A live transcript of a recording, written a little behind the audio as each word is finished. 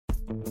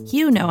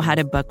You know how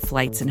to book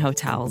flights and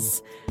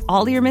hotels.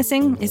 All you're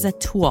missing is a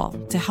tool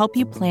to help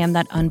you plan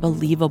that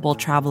unbelievable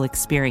travel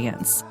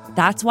experience.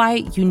 That's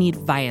why you need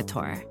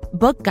Viator.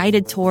 Book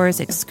guided tours,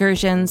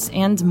 excursions,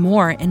 and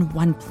more in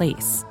one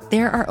place.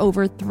 There are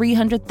over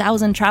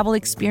 300,000 travel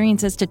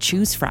experiences to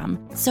choose from,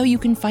 so you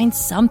can find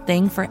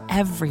something for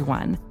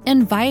everyone.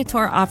 And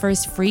Viator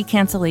offers free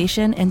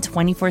cancellation and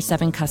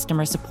 24/7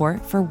 customer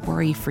support for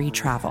worry-free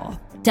travel.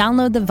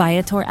 Download the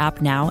Viator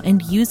app now and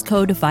use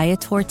code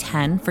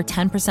Viator10 for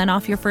 10%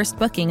 off your first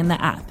booking in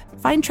the app.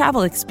 Find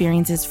travel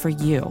experiences for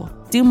you.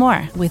 Do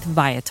more with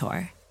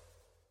Viator.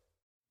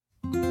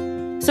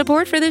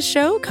 Support for this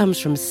show comes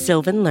from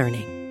Sylvan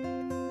Learning.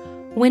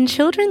 When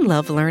children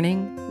love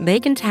learning, they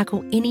can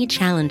tackle any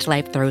challenge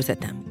life throws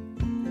at them.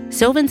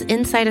 Sylvan's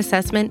Insight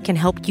Assessment can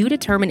help you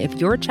determine if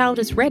your child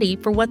is ready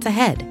for what's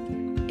ahead.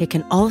 It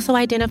can also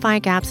identify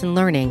gaps in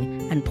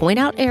learning and point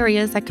out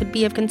areas that could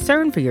be of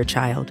concern for your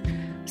child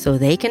so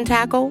they can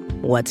tackle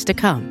what's to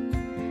come.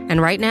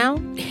 And right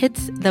now,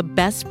 it's the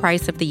best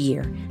price of the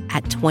year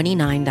at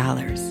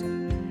 $29.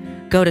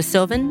 Go to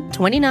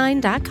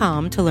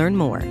sylvan29.com to learn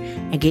more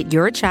and get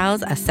your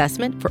child's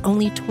assessment for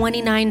only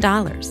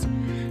 $29.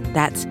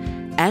 That's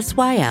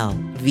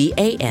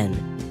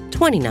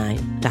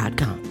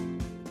SYLVAN29.com.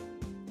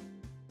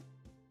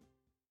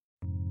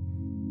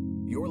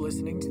 You're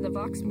listening to the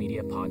Vox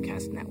Media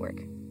Podcast Network.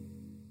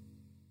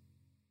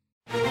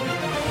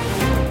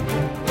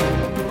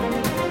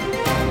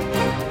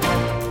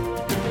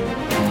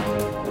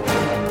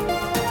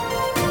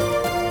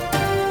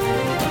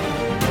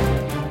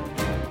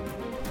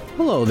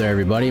 Hello there,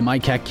 everybody.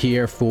 Mike Heck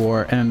here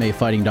for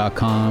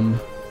MMAfighting.com.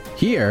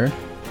 Here,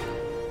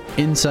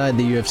 inside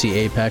the UFC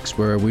Apex,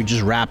 where we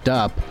just wrapped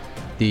up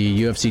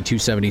the UFC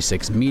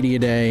 276 Media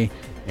Day,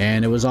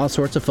 and it was all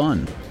sorts of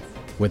fun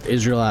with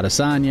Israel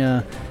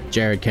Adesanya,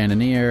 Jared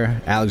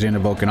Cannonier, Alexander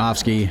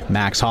Volkanovski,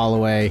 Max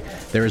Holloway.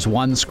 There was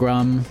one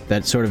scrum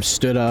that sort of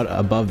stood out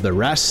above the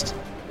rest,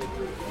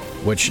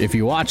 which if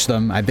you watch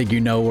them, I think you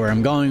know where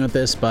I'm going with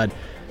this, but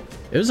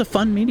it was a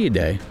fun media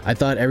day. I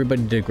thought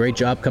everybody did a great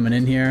job coming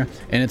in here,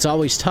 and it's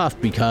always tough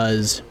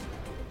because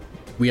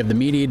we have the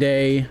media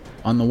day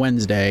on the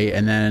Wednesday,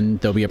 and then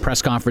there'll be a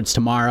press conference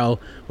tomorrow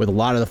with a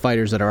lot of the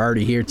fighters that are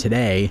already here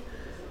today,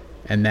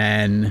 and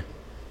then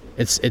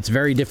it's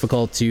very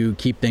difficult to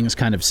keep things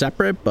kind of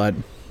separate, but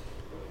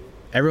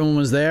everyone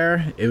was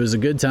there. It was a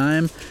good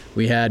time.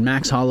 We had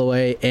Max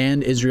Holloway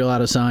and Israel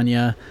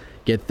Adesanya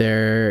get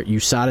their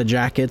USADA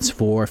jackets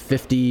for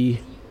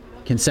 50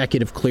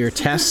 consecutive clear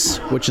tests,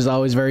 which is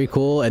always very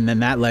cool. And then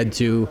that led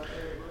to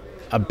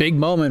a big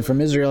moment from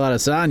Israel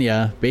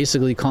Adesanya,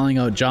 basically calling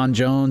out John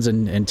Jones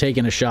and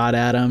taking a shot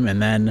at him,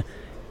 and then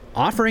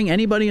offering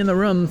anybody in the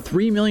room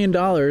 $3 million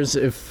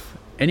if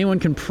anyone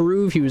can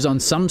prove he was on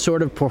some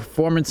sort of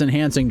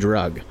performance-enhancing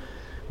drug,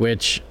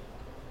 which,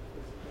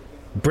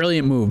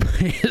 brilliant move.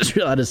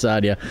 Israel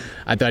Adesanya,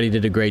 I thought he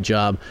did a great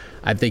job.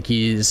 I think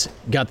he's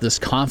got this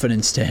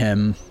confidence to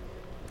him,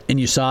 and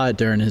you saw it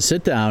during his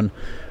sit-down,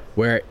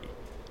 where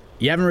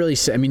you haven't really,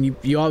 I mean,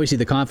 you always see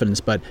the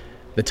confidence, but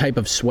the type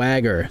of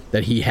swagger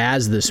that he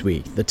has this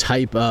week, the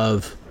type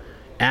of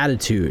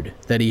attitude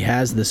that he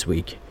has this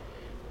week,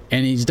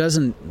 and he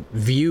doesn't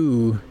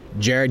view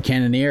Jared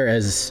Cannonier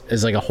as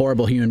like a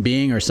horrible human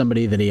being or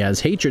somebody that he has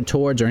hatred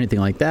towards or anything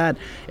like that.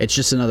 It's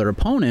just another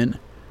opponent.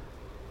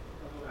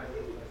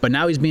 But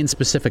now he's being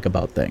specific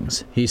about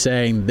things. He's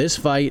saying this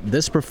fight,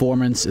 this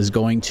performance is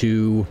going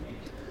to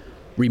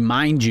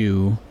remind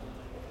you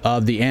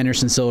of the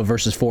Anderson Silva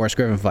versus Forrest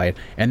Griffin fight.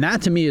 And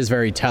that to me is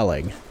very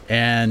telling.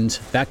 And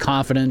that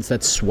confidence,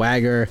 that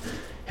swagger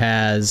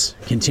has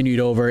continued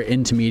over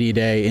into media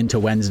day, into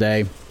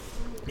Wednesday.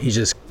 He's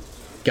just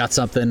got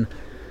something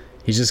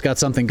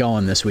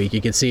going this week.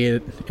 You can see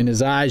it in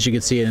his eyes, you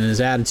can see it in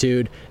his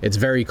attitude. It's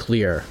very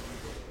clear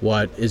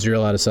what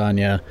Israel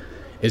Adesanya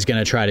is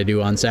going to try to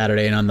do on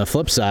Saturday. And on the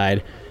flip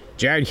side,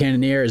 Jared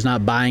Cannonier is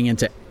not buying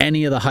into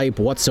any of the hype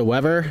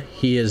whatsoever.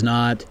 He is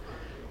not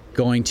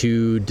going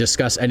to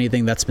discuss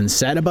anything that's been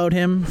said about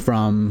him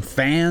from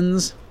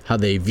fans, how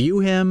they view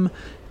him,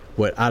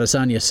 what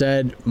Adesanya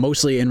said,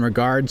 mostly in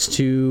regards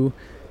to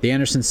the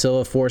Anderson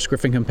Silva Forrest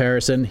Griffin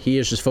comparison. He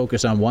is just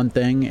focused on one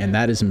thing, and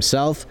that is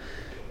himself.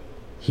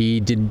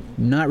 He did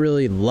not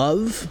really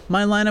love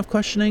my line of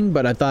questioning,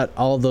 but I thought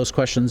all of those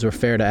questions were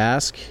fair to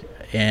ask,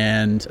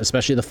 and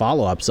especially the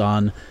follow-ups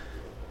on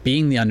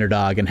being the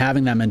underdog and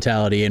having that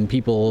mentality and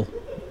people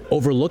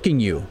overlooking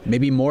you,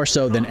 maybe more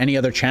so than any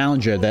other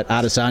challenger that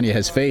Adesanya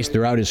has faced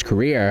throughout his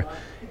career.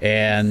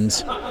 And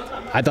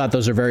I thought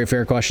those are very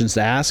fair questions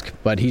to ask,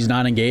 but he's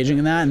not engaging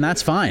in that, and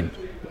that's fine.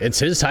 It's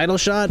his title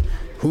shot.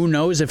 Who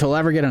knows if he'll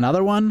ever get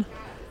another one,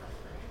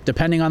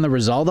 depending on the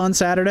result on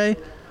Saturday.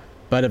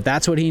 But if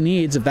that's what he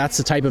needs, if that's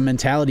the type of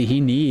mentality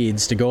he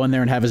needs to go in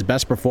there and have his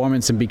best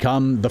performance and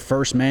become the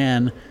first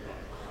man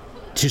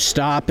to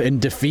stop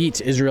and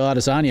defeat Israel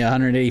Adesanya,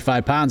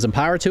 185 pounds, and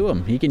power to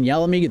him. He can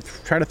yell at me,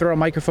 try to throw a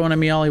microphone at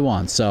me all he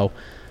wants. So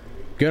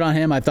good on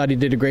him. I thought he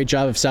did a great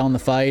job of selling the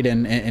fight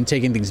and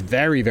taking things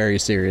very, very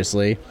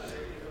seriously.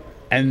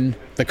 And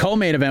the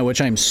co-main event, which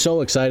I'm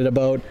so excited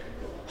about,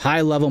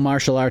 high-level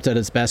martial arts at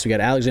its best. We got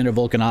Alexander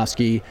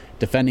Volkanovski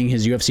defending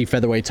his UFC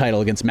featherweight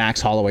title against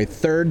Max Holloway.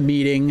 Third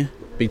meeting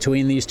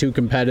between these two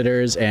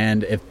competitors,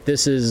 and if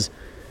this is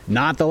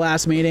not the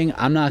last meeting,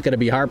 I'm not going to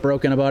be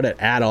heartbroken about it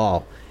at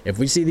all. If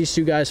we see these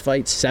two guys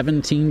fight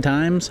 17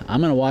 times, I'm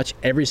going to watch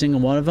every single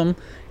one of them,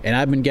 and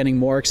I've been getting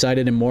more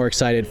excited and more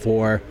excited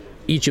for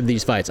each of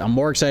these fights. I'm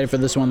more excited for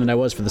this one than I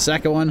was for the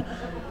second one.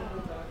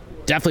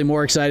 Definitely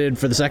more excited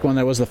for the second one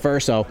than I was the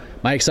first, so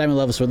my excitement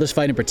levels for this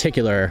fight in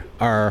particular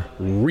are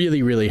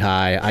really, really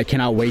high. I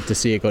cannot wait to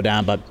see it go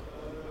down, but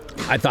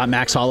I thought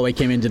Max Holloway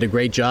came in and did a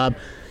great job.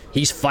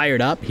 He's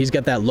fired up. He's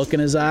got that look in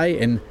his eye,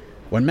 and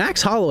when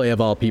Max Holloway, of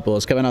all people,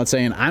 is coming out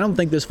saying, I don't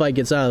think this fight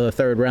gets out of the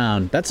third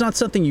round, that's not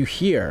something you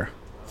hear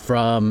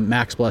from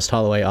Max Blessed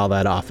Holloway all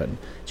that often.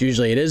 It's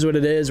usually, it is what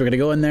it is. We're going to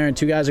go in there and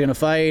two guys are going to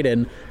fight,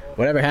 and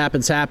whatever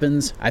happens,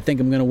 happens. I think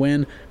I'm going to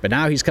win. But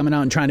now he's coming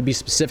out and trying to be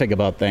specific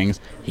about things.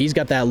 He's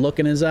got that look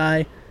in his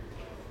eye.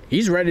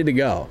 He's ready to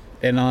go.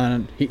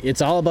 And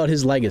it's all about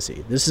his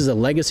legacy. This is a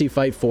legacy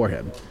fight for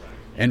him.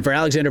 And for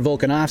Alexander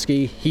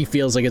Volkanovski, he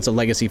feels like it's a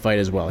legacy fight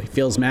as well. He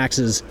feels Max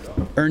has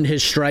earned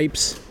his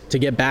stripes to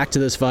get back to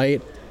this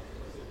fight,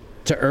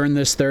 to earn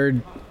this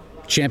third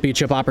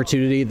championship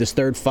opportunity, this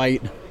third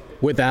fight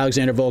with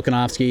Alexander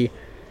Volkanovski.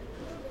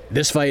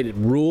 This fight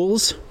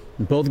rules.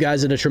 Both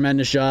guys did a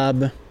tremendous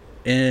job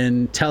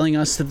in telling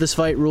us that this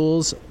fight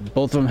rules.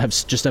 Both of them have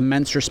just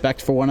immense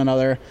respect for one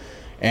another,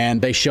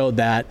 and they showed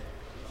that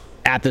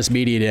at this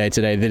media day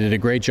today. They did a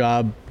great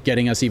job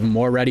getting us even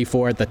more ready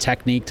for it, the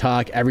technique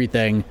talk,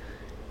 everything.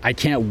 I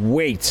can't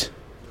wait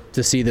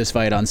to see this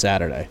fight on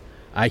Saturday.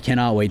 I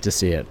cannot wait to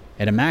see it.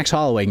 And if Max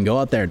Holloway can go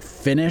out there and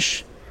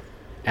finish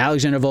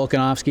Alexander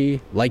Volkanovski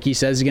like he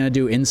says he's going to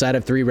do inside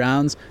of 3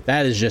 rounds,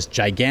 that is just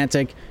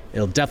gigantic.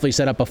 It'll definitely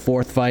set up a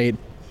fourth fight.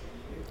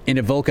 And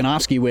if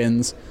Volkanovski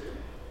wins,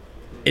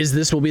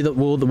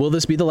 will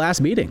this be the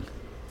last meeting?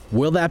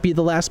 Will that be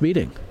the last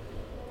meeting?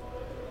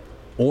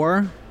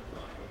 Or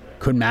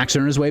could Max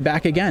earn his way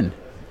back again?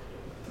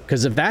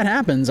 Because if that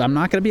happens, I'm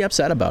not going to be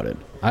upset about it.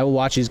 I will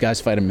watch these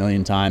guys fight a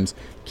million times.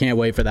 Can't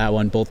wait for that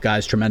one. Both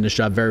guys, tremendous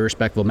job, very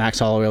respectful. Max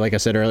Holloway, like I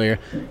said earlier,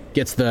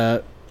 gets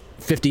the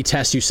 50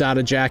 test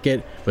USADA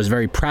jacket, was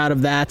very proud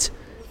of that,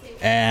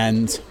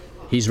 and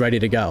he's ready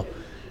to go.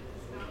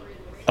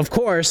 Of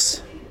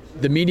course,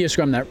 the media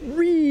scrum that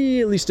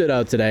really stood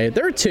out today,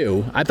 there are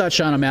two. I thought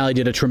Sean O'Malley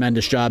did a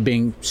tremendous job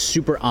being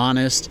super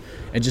honest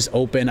and just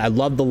open. I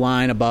love the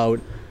line about,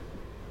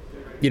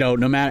 no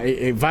matter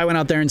if I went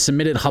out there and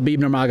submitted Khabib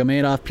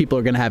Nurmagomedov, people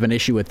are going to have an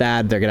issue with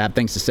that. They're going to have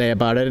things to say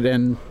about it.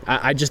 And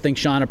I just think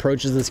Sean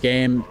approaches this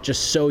game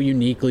just so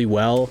uniquely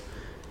well.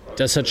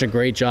 Does such a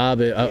great job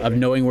of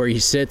knowing where he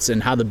sits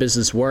and how the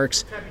business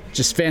works.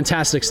 Just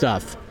fantastic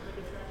stuff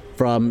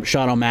from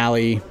Sean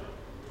O'Malley.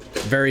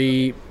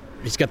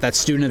 He's got that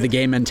student of the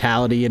game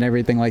mentality and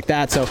everything like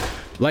that. So,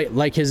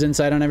 like his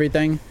insight on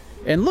everything.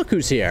 And look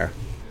who's here.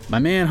 My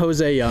man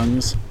Jose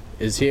Youngs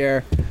is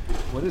here.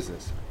 What is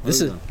this?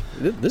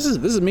 This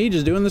is me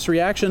just doing this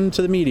reaction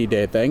to the media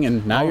day thing,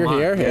 and now you're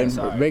here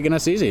and making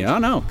us easy. Oh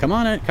no, come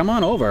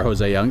on over,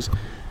 Jose Youngs,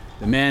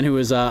 the man who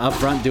is up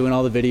front doing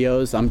all the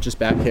videos. I'm just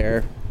back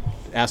here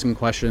asking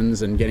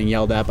questions and getting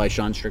yelled at by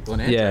Sean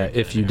Strickland. Yeah,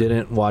 if you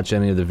didn't watch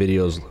any of the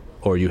videos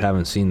or you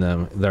haven't seen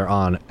them, they're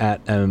on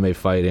at MMA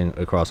Fighting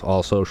across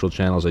all social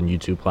channels and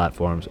YouTube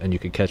platforms, and you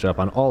can catch up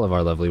on all of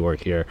our lovely work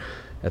here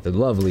at the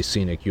lovely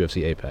scenic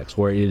UFC Apex,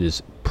 where it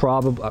is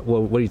probably,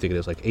 well, what do you think it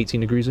is, like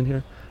 18 degrees in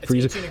here? It's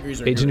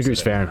freezing? 18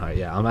 degrees Fahrenheit.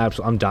 Yeah,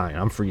 I'm dying.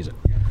 I'm freezing.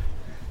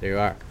 There you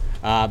are.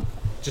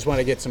 Just want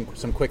to get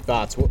some quick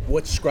thoughts.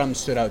 What scrum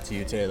stood out to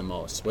you today the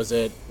most? Was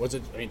it?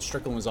 I mean,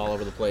 Strickland was all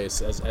over the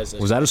place. Was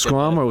that a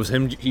scrum, or was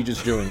he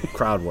just doing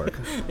crowd work?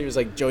 He was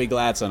like Joey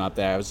Gladstone up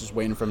there. I was just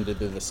waiting for him to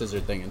do the scissor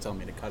thing and tell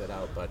me to cut it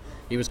out, but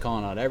he was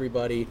calling out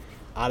everybody.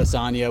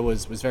 Adesanya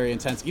was very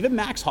intense. Even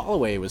Max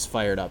Holloway was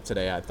fired up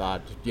today, I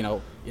thought.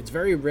 It's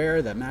very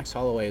rare that Max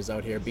Holloway is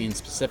out here being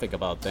specific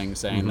about things,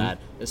 saying that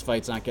this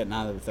fight's not getting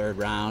out of the third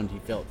round.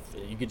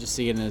 You could just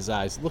see it in his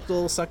eyes. Looked a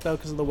little sucked out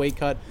because of the weight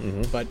cut,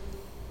 but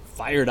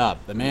fired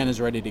up. The man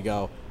is ready to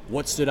go.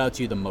 What stood out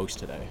to you the most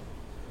today?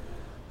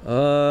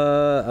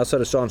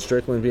 Outside of Sean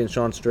Strickland being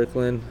Sean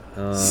Strickland,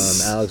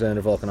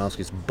 Alexander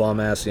Volkanovski's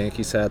bum-ass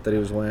Yankees hat that he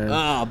was wearing.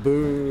 Ah,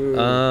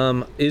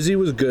 boo. Izzy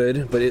was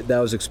good, but that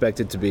was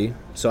expected to be.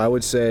 So I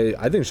would say,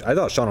 I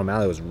thought Sean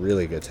O'Malley was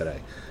really good today.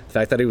 The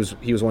fact that he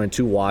was wearing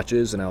 2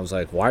 watches, and I was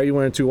like, why are you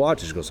wearing 2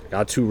 watches? He goes, I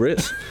got 2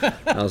 wrists.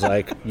 I was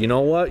like, you know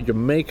what? You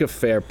make a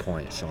fair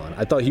point, Sean.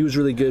 I thought he was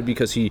really good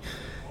because he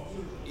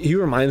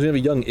reminds me of a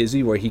young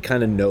Izzy where he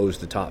kind of knows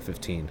the top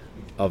 15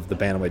 of the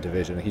bantamweight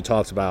division. He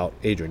talks about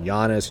Adrian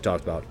Yanez, he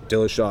talked about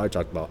Dillashaw, he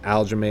talked about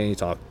Aljamain, he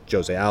talked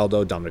Jose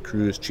Aldo, Dominic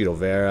Cruz, Chito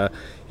Vera.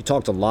 He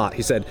talked a lot.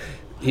 He said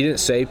he didn't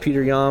say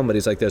Peter Yan, but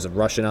he's like, there's a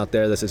Russian out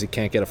there that says he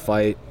can't get a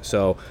fight.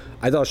 So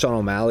I thought Sean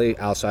O'Malley,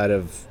 outside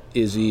of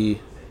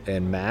Izzy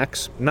and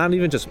Max, not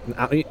even just,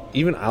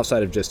 even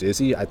outside of just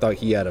Izzy, I thought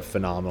he had a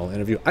phenomenal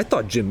interview. I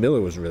thought Jim Miller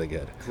was really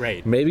good.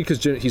 Great. Maybe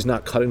because he's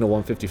not cutting to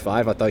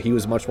 155. I thought he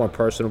was much more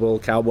personable.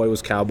 Cowboy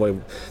was Cowboy.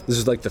 This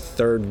is like the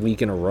third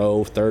week in a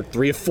row,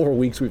 3 or 4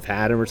 weeks we've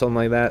had him or something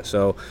like that.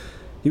 So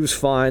he was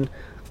fine.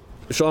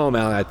 Sean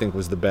O'Malley, I think,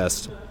 was the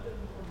best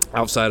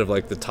outside of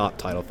like the top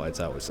title fights,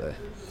 I would say.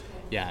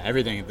 Yeah,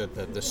 everything.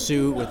 The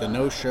suit with the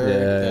no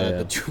shirt,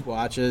 the 2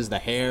 watches, the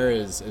hair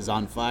is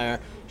on fire.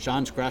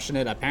 Sean's crushing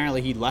it.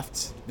 Apparently, he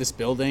left this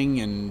building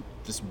in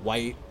this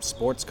white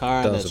sports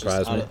car Doesn't that's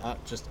surprise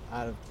just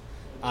me.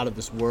 out of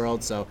this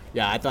world. So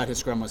yeah, I thought his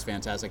scrum was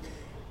fantastic.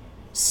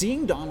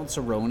 Seeing Donald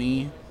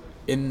Cerrone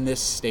in this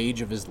stage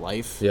of his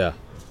life,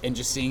 and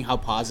just seeing how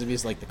positive he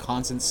is, like the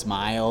constant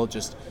smile,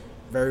 just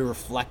very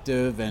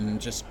reflective and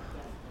just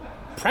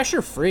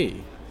pressure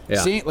free. Yeah.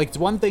 Seeing, like, it's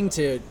one thing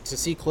to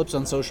see clips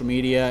on social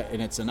media,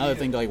 and it's another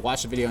thing to like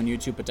watch the video on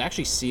YouTube, but to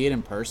actually see it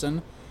in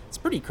person, it's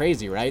pretty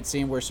crazy, right?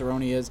 Seeing where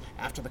Cerrone is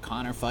after the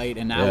Conor fight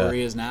and now where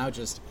he is now,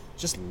 just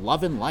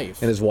loving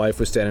life. And his wife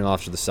was standing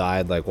off to the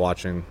side, like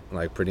watching,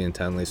 like pretty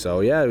intently. So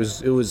yeah, it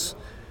was.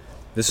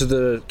 This is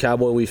the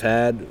Cowboy we've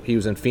had. He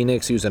was in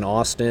Phoenix. He was in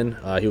Austin.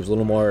 He was a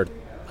little more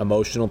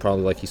emotional,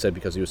 probably like he said,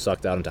 because he was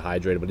sucked out and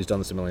dehydrated, but he's done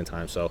this a million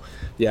times. So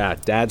yeah,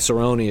 Dad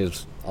Cerrone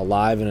is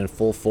alive and in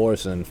full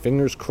force, and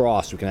fingers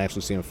crossed we can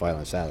actually see him fight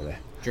on Saturday.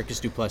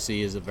 Dricus Du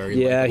Plessis is a very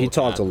he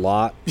talked a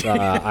lot.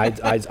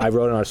 I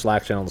wrote in our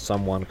Slack channel to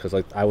someone because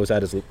like I was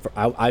at his.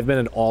 I've been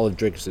in all of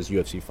Dricus's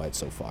UFC fights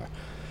so far,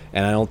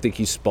 and I don't think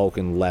he's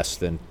spoken less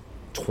than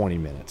 20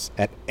 minutes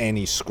at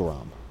any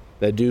scrum.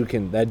 That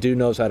dude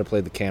knows how to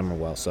play the camera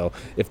well. So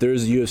if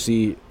there's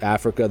UFC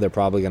Africa, they're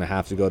probably going to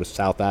have to go to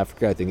South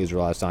Africa. I think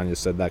Israel Adesanya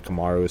said that.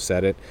 Kamaru has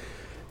said it.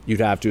 You'd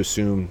have to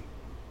assume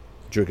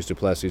Dricus Du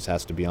Plessis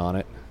has to be on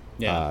it.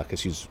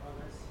 Because he's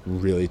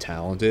really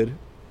talented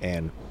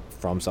and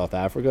from South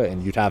Africa.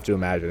 And you'd have to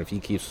imagine if he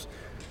keeps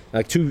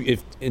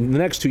if in the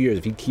next 2 years,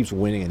 if he keeps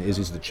winning and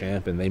Izzy's the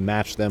champ and they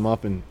match them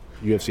up in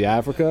UFC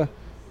Africa,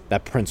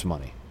 that prints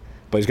money.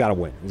 But he's got to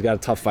win. He's got a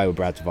tough fight with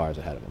Brad Tavares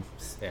ahead of him.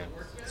 Yeah.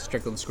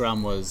 Strickland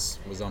scrum was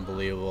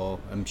unbelievable.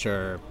 I'm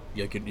sure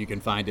you can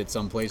find it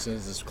some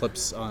places. There's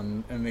clips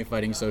on MMA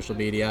Fighting social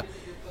media.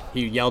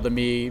 He yelled at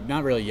me,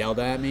 not really yelled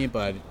at me,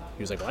 but he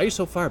was like, "Why are you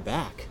so far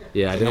back?"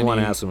 Yeah, I didn't want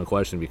to ask him a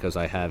question because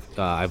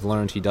I've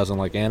learned he doesn't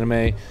like anime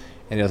and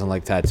he doesn't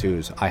like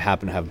tattoos. I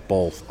happen to have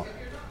both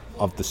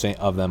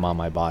of them on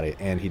my body,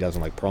 and he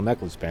doesn't like pearl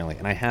necklace apparently,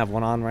 and I have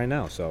one on right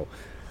now, so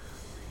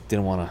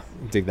didn't want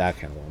to dig that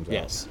can of worms out.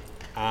 Yes.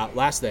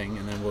 Last thing,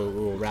 and then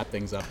we'll wrap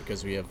things up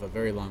because we have a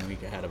very long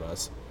week ahead of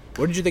us.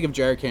 What did you think of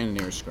Jared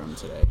Cannonier's scrum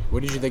today?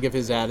 What did you think of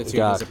his attitude,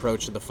 his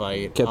approach to the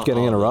fight? Kept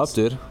getting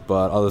interrupted,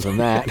 but other than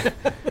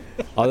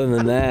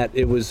that,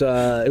 it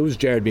was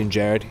Jared being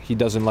Jared. He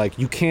doesn't like.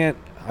 You can't.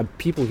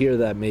 People here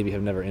that maybe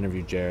have never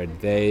interviewed Jared,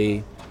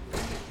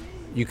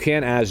 you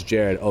can't ask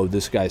Jared, "Oh,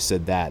 this guy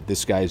said that.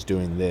 This guy's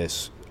doing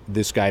this.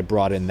 This guy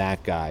brought in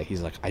that guy."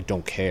 He's like, "I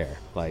don't care.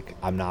 Like,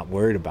 I'm not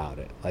worried about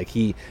it." Like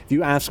if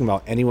you ask him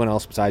about anyone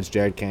else besides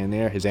Jared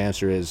Cannonier, his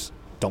answer is,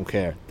 "Don't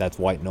care. That's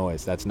white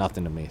noise. That's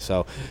nothing to me."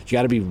 So you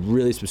got to be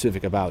really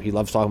specific about. He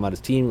loves talking about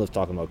his team. He loves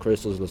talking about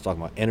crystals. He loves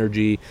talking about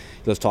energy.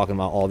 He loves talking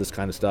about all this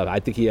kind of stuff. I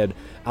think he had,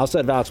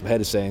 outside of Alex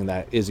Pereira saying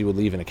that Izzy would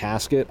leave in a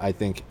casket, I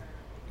think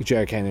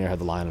Jared Cannonier had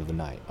the line of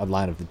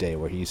the day,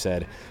 where he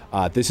said,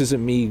 "This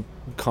isn't me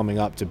coming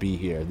up to be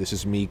here. This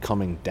is me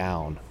coming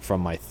down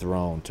from my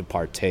throne to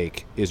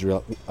partake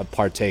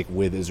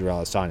with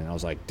Israel Adesanya." And I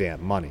was like,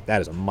 "Damn, money! That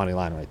is a money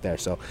line right there."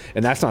 So,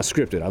 and that's not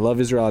scripted. I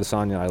love Israel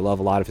Adesanya. I love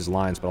a lot of his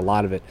lines, but a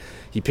lot of it,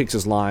 he picks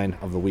his line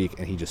of the week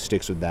and he just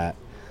sticks with that.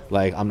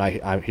 Like I'm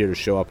here to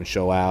show up and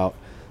show out.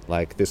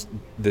 Like this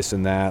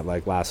and that,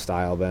 like last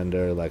style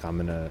bender, like I'm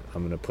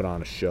gonna put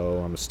on a show,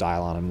 I'm gonna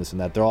style on him, this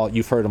and that. They're all,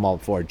 you've heard them all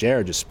before.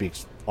 Jared just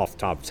speaks off the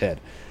top of his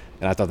head,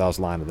 and I thought that was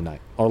line of the night,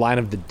 or line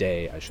of the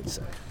day, I should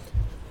say.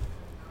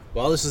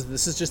 Well, this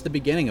is just the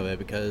beginning of it,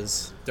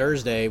 because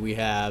Thursday we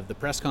have the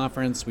press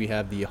conference, we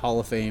have the Hall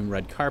of Fame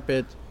red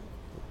carpet,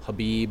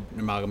 Khabib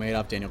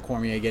Nurmagomedov, Daniel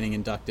Cormier getting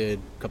inducted,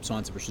 Cub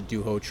Swanson versus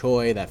Doo Ho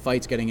Choi, that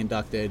fight's getting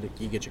inducted,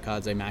 Giga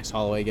Chikadze, Max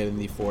Holloway getting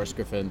the Forrest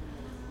Griffin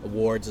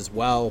awards as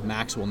well.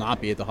 Max will not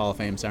be at the Hall of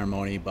Fame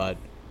ceremony, but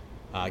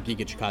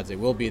Giga Chikadze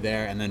will be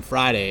there. And then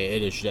Friday,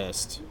 it is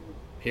just,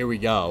 here we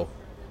go.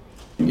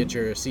 Get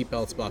your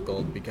seatbelts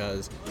buckled,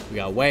 because we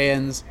got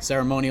weigh-ins,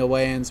 ceremonial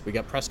weigh-ins, we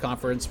got press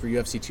conference for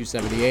UFC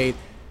 278.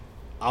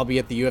 I'll be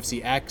at the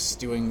UFC X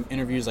doing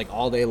interviews like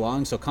all day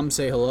long, so come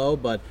say hello.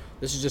 But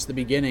this is just the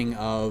beginning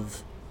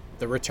of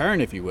the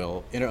return, if you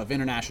will, of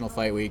International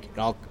Fight Week. It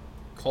all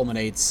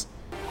culminates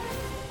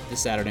this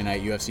Saturday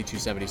night, UFC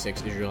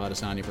 276, Israel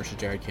Adesanya versus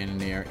Jared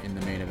Cannonier in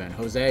the main event.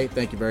 Jose,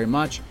 thank you very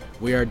much.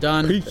 We are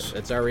done. Peace.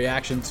 That's our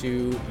reaction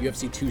to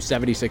UFC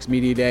 276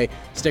 Media Day.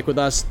 Stick with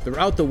us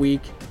throughout the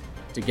week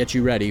to get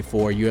you ready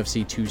for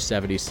UFC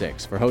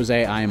 276. For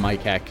Jose, I am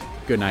Mike Heck.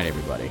 Good night,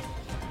 everybody.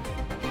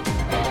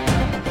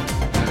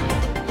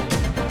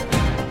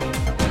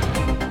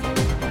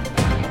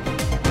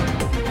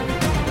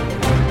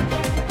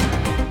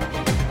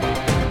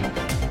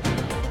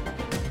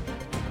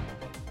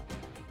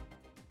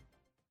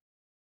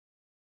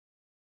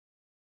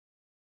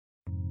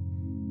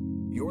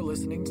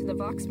 listening to the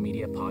Vox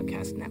Media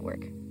Podcast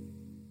Network.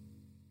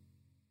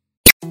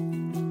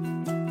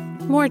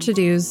 More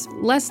to-dos,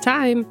 less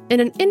time, and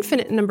an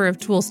infinite number of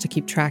tools to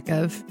keep track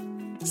of.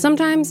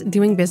 Sometimes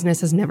doing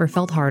business has never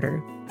felt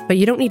harder, but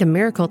you don't need a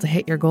miracle to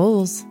hit your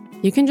goals.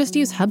 You can just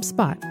use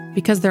HubSpot,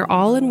 because their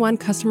all-in-one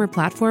customer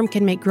platform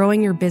can make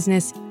growing your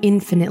business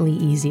infinitely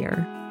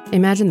easier.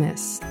 Imagine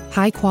this: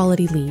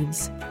 high-quality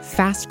leads,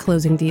 fast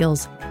closing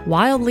deals,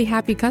 wildly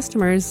happy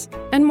customers,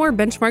 and more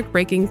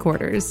benchmark-breaking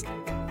quarters.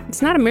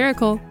 It's not a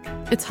miracle,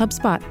 it's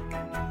HubSpot.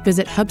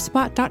 Visit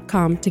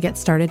HubSpot.com to get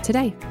started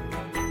today.